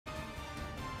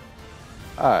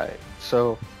Alright,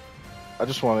 so I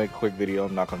just want to make a quick video.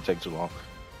 I'm not going to take too long.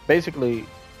 Basically,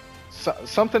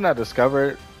 something I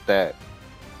discovered that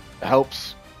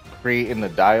helps create in the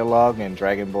dialogue in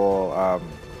Dragon Ball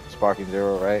Sparking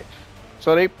Zero, right?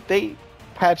 So they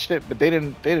patched it, but they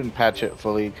didn't patch it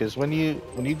fully because when you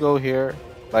go here,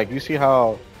 like you see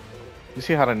how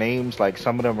the names, like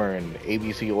some of them are in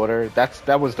ABC order.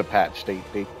 That was the patch. They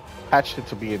patched it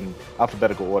to be in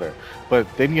alphabetical order. But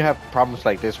then you have problems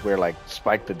like this where like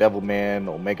Spike the Devilman,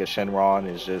 Omega Shenron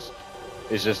is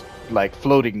just like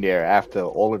floating there after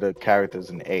all of the characters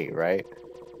in A, right?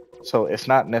 So it's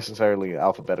not necessarily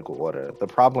alphabetical order. The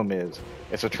problem is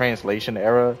it's a translation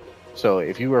error. So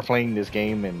if you were playing this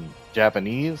game in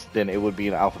Japanese, then it would be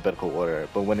in alphabetical order.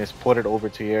 But when it's ported over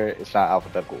to here, it's not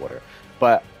alphabetical order.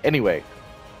 But anyway,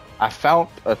 I found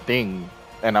a thing,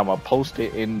 and I'm gonna post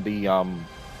it in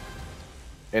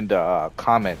the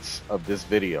comments of this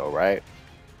video, right?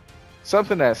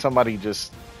 Something that somebody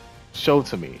just showed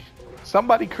to me.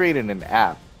 Somebody created an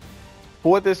app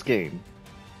for this game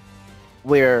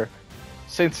where,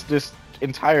 since this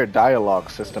entire dialogue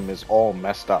system is all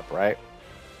messed up, right?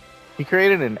 He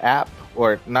created an app,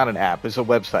 or not an app, it's a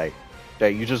website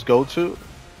that you just go to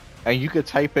and you could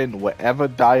type in whatever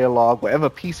dialogue, whatever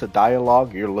piece of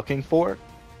dialogue you're looking for,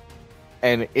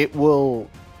 and it will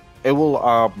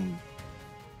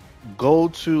go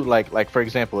to like for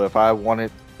example, if I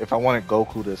wanted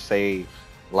Goku to say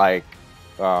like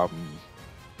um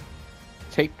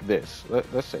take this.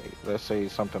 Let's say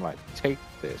something like take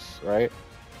this, right?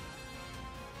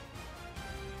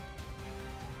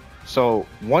 So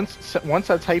once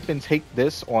I type in take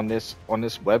this on this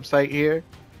website here,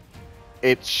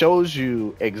 it shows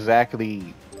you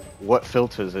exactly what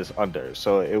filters is under.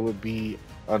 So it would be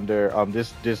under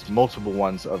this multiple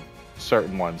ones of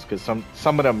certain ones, because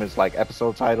some of them is like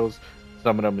episode titles,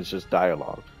 some of them is just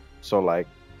dialogue. So like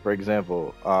for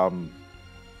example,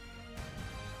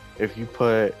 if you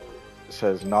put, it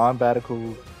says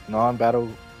non-battle non-battle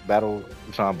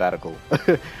non-battle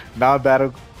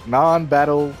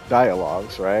non-battle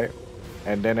dialogues, right?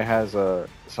 And then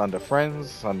it's under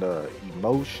friends, under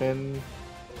emotion,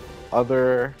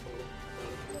 other,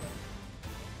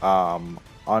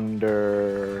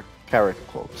 under character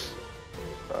quotes.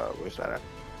 Where's that at?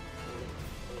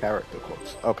 Character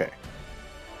quotes. Okay.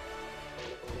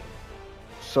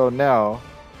 So now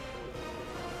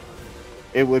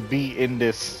it would be in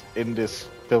this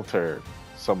filter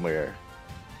somewhere.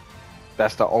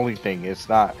 That's the only thing. It's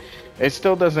not. It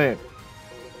still doesn't.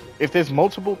 If there's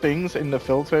multiple things in the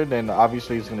filter, then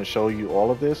obviously it's going to show you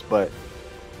all of this. But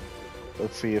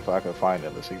let's see if I can find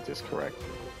it. Let's see if this is correct.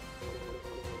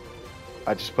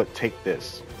 I just put take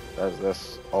this.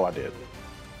 That's all I did.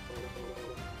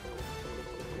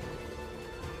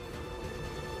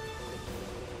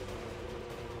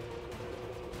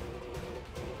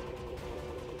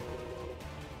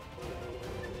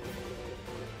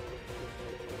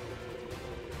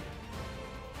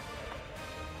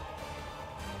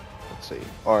 Let's see.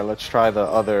 Or let's try the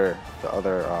other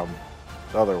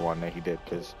one that he did,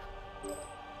 because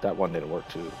that one didn't work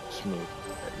too smooth.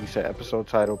 He said episode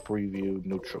title, preview,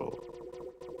 neutral.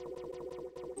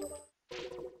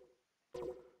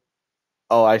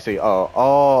 Oh, I see.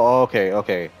 Oh, okay,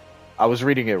 okay. I was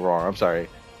reading it wrong. I'm sorry.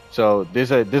 So there's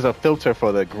a filter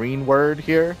for the green word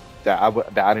here that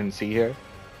I didn't see here.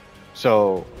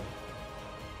 So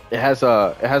it has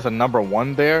a number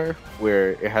one there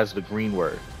where it has the green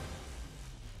word.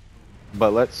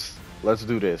 But let's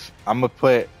do this. I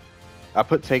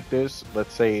put take this.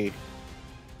 Let's say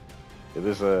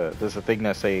there's a thing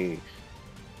that say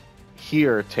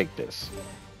here take this.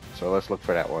 So let's look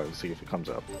for that one and see if it comes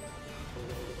up.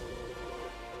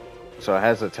 So it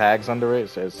has the tags under it. It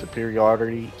says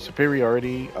superiority,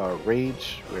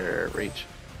 rage, where rage,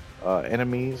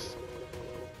 enemies,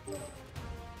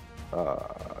 uh,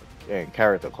 and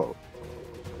character quote.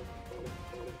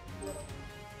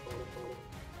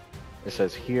 It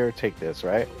says here, take this,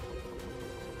 right?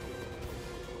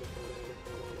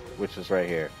 Which is right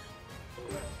here.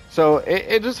 So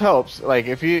it just helps. Like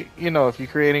if if you're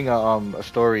creating a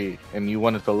story and you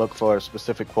wanted to look for a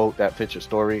specific quote that fits your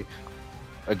story,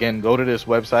 again, go to this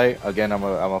website. Again, I'm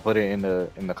gonna put it in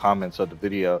the comments of the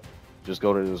video. Just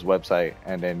go to this website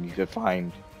and then you can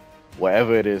find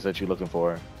whatever it is that you're looking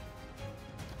for.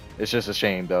 It's just a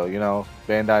shame though,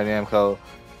 Bandai Namco.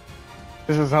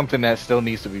 This is something that still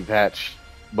needs to be patched,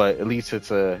 but at least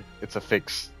it's a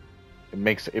fix. It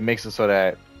makes it so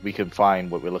that we can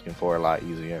find what we're looking for a lot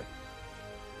easier.